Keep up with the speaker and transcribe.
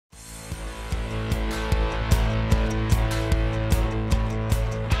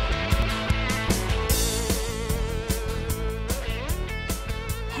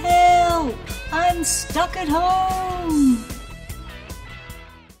everyone stuck at home!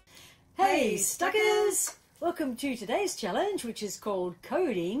 Hey Stuckers! Welcome to today's challenge, which is called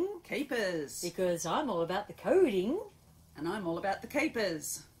Coding Capers. because I'm all about the coding. And I'm all about the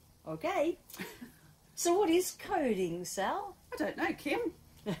capers. Okay. So what is coding, Sal? I don't know, Kim.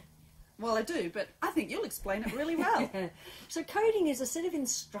 Well, I do, but I think you'll explain it really well. So coding is a set of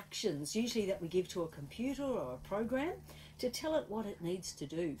instructions, usually that we give to a computer or a program, to tell it what it needs to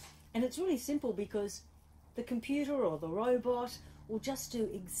do. And it's really simple because the computer or the robot will just do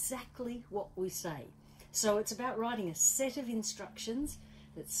exactly what we say. So it's about writing a set of instructions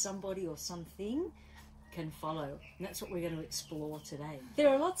that somebody or something can follow, and that's what we're going to explore today. There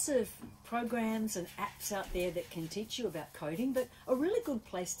are lots of programs and apps out there that can teach you about coding, but a really good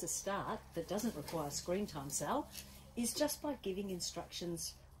place to start that doesn't require screen time, Sal, is just by giving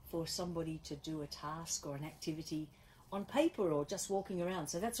instructions for somebody to do a task or an activity on paper or just walking around.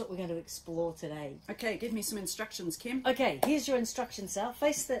 So that's what we're going to explore today. Okay, give me some instructions, Kim. Okay, here's your instructions, Sal.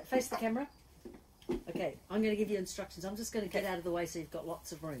 Face the camera. Okay, I'm going to give you instructions. I'm just going to get out of the way so you've got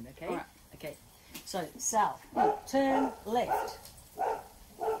lots of room, okay? All right. Okay. So, Sal, turn left.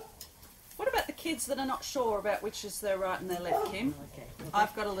 What about the kids that are not sure about which is their right and their left, Kim? Okay.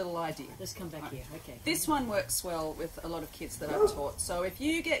 I've got a little idea. Just come back here. Okay. This one works well with a lot of kids that I've taught. So if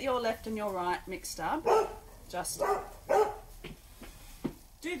you get your left and your right mixed up, just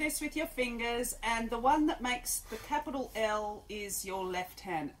do this with your fingers, and the one that makes the capital L is your left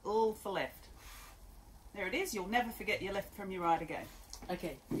hand. L for left. There it is. You'll never forget your left from your right again.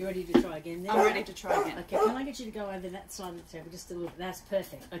 Okay, you ready to try again then? I'm ready to try again. Okay, can I get you to go over that side of the table just a little bit? That's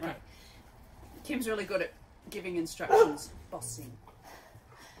perfect. Okay. Right. Kim's really good at giving instructions. Bossing.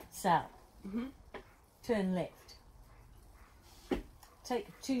 Sal, turn left. Take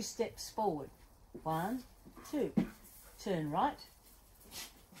 2 steps forward. 1, 2. Turn right.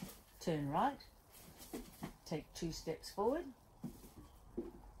 Turn right. Take 2 steps forward.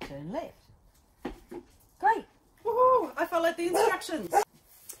 Turn left. Great. Woohoo! I followed the instructions.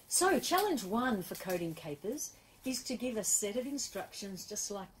 So, challenge 1 for Coding Capers is to give a set of instructions,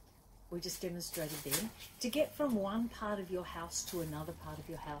 just like we just demonstrated then, to get from one part of your house to another part of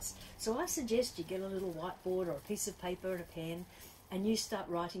your house. So I suggest you get a little whiteboard or a piece of paper and a pen, and you start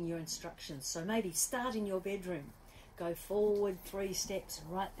writing your instructions. So maybe start in your bedroom. Go forward 3 steps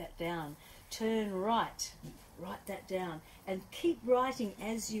and write that down. Turn right, write that down. And keep writing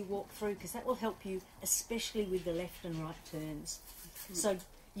as you walk through, because that will help you, especially with the left and right turns. So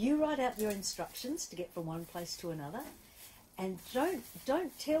you write out your instructions to get from one place to another, and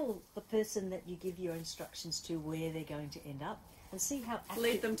don't tell the person that you give your instructions to where they're going to end up, and see how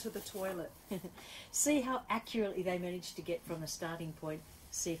Lead them to the toilet. see how accurately they manage to get from a starting point.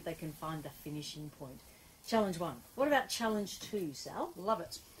 See if they can find the finishing point. Challenge 1. What about challenge 2, Sal? Love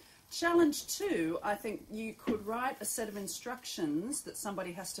it. Challenge 2, I think you could write a set of instructions that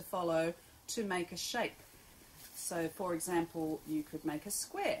somebody has to follow to make a shape. So, for example, you could make a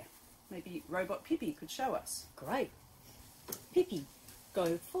square. Maybe Robot Pippi could show us. Great. Pippi,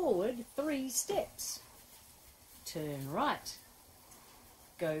 go forward 3 steps. Turn right.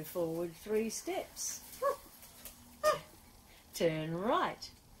 Go forward 3 steps. Turn right.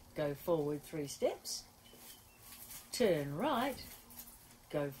 Go forward 3 steps. Turn right.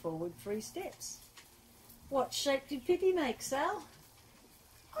 Go forward 3 steps. What shape did Pippi make, Sal?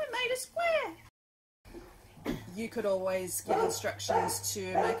 I made a square. You could always give instructions to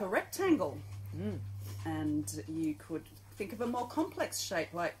make a rectangle. And you could think of a more complex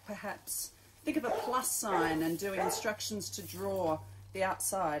shape, like perhaps think of a plus sign and doing instructions to draw the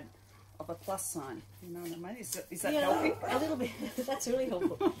outside of a plus sign. You know what I mean? Is that helping? A little bit. That's really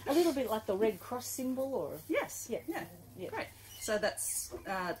helpful. A little bit like the red cross symbol, or Yes. Yeah. Great. So that's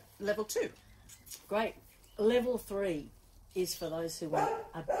level 2. Great. Level 3 is for those who want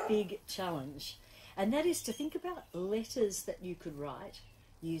a big challenge, and that is to think about letters that you could write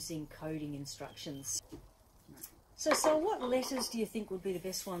using coding instructions. So what letters do you think would be the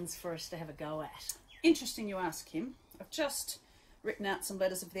best ones for us to have a go at? Interesting you ask, Kim. I've just written out some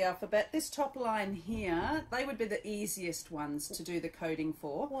letters of the alphabet. This top line here, they would be the easiest ones to do the coding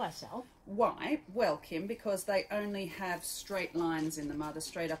for. Why, Sal? Why? Well, Kim, because they only have straight lines in them, either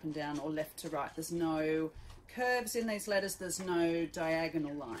straight up and down or left to right. There's no curves in these letters, there's no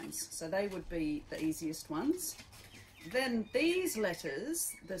diagonal lines. So they would be the easiest ones. Then these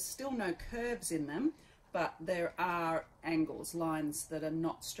letters, there's still no curves in them, but there are angles, lines that are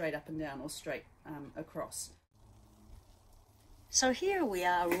not straight up and down or straight across. So here we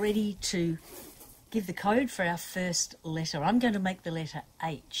are ready to give the code for our first letter. I'm going to make the letter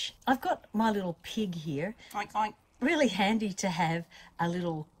H. I've got my little pig here. Oink, oink. Really handy to have a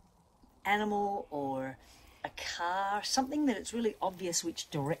little animal or a car, something that it's really obvious which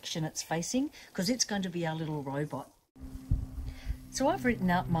direction it's facing, because it's going to be our little robot. So I've written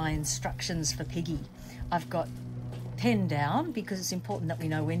out my instructions for Piggy. I've got pen down, because it's important that we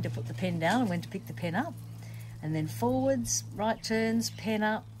know when to put the pen down and when to pick the pen up. And then forwards, right turns, pen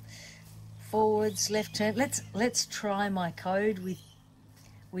up, forwards, left turn. Let's try my code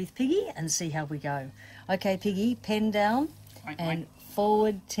with Piggy and see how we go. Okay, Piggy, pen down and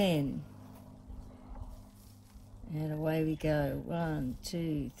forward 10. And away we go. 1,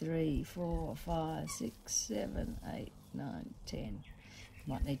 2, 3, 4, 5, 6, 7, 8, 9, 10.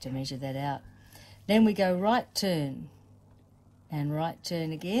 Might need to measure that out. Then we go right turn and right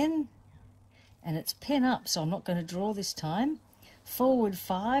turn again. And it's pen up, so I'm not going to draw this time. Forward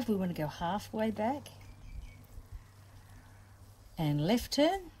 5, we want to go halfway back. And left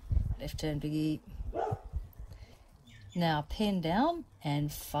turn, Piggy. Now pen down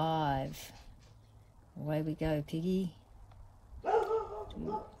and 5. Away we go, Piggy.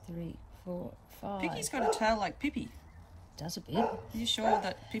 2, 3, 4, 5. Piggy's got a tail like Pippi. Does a bit. Are you sure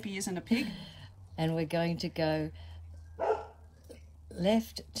that Pippi isn't a pig? And we're going to go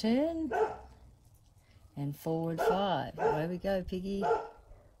left turn and forward 5. Away we go, Piggy.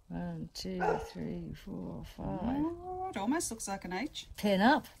 1, 2, 3, 4, 5. Oh, it almost looks like an H. Pen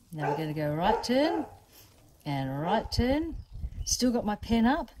up. Now we're going to go right turn and right turn. Still got my pen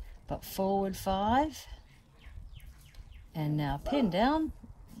up, but forward 5. And now pen down.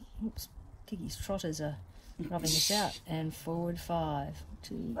 Oops, Piggy's trotters are rubbing us out. And forward 5.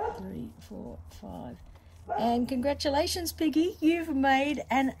 2, 3, 4, 5. And congratulations, Piggy, you've made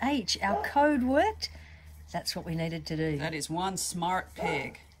an H. Our code worked. That's what we needed to do. That is one smart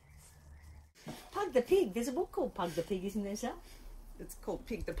pig. Pug the Pig. There's a book called Pug the Pig, isn't there, Sal? It's called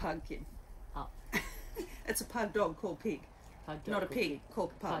Pig the Pug, Kim. Oh. It's a pug dog called Pig. Pug dog Not a called pig,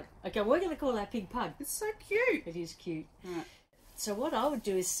 called Pug. Okay, we're going to call our pig Pug. It's so cute. It is cute. Right. So what I would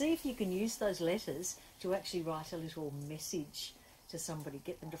do is see if you can use those letters to actually write a little message to somebody.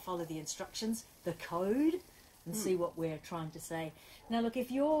 Get them to follow the instructions, the code, and see what we're trying to say. Now, look,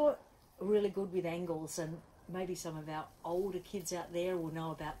 if you're really good with angles, and maybe some of our older kids out there will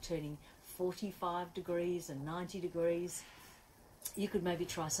know about turning 45 degrees and 90 degrees, you could maybe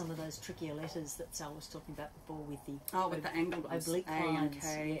try some of those trickier letters that Sal was talking about before with the with the angled ones. oblique lines.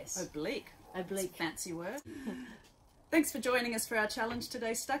 Yes. Oblique. Oblique. That's a fancy word. Thanks for joining us for our challenge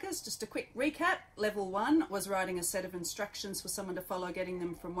today, Stuckers. Just a quick recap. Level 1 was writing a set of instructions for someone to follow, getting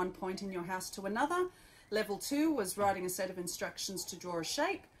them from one point in your house to another. Level 2 was writing a set of instructions to draw a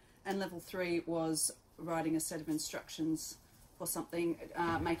shape. And level 3 was writing a set of instructions for something,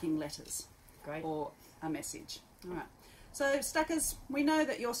 making letters. Great. Or a message. All right. So, Stuckers, we know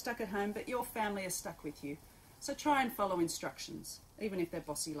that you're stuck at home, but your family is stuck with you. So try and follow instructions, even if they're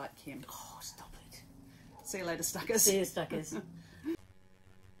bossy like Kim. Oh, stop it. See you later, Stuckers. See you, Stuckers.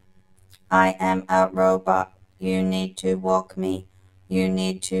 I am a robot. You need to walk me. You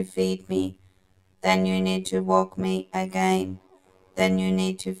need to feed me. Then you need to walk me again. Then you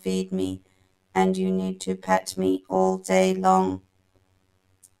need to feed me. And you need to pet me all day long.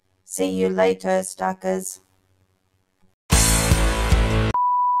 See you later, Stuckers.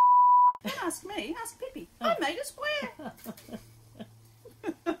 Don't ask me, ask Pippi. I made a square.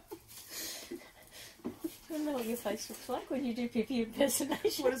 I don't know what your face looks like when you do Pippi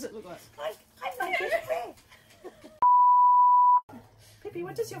impersonation. What does it look like? I made a square. Pippi,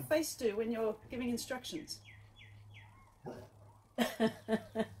 what does your face do when you're giving instructions?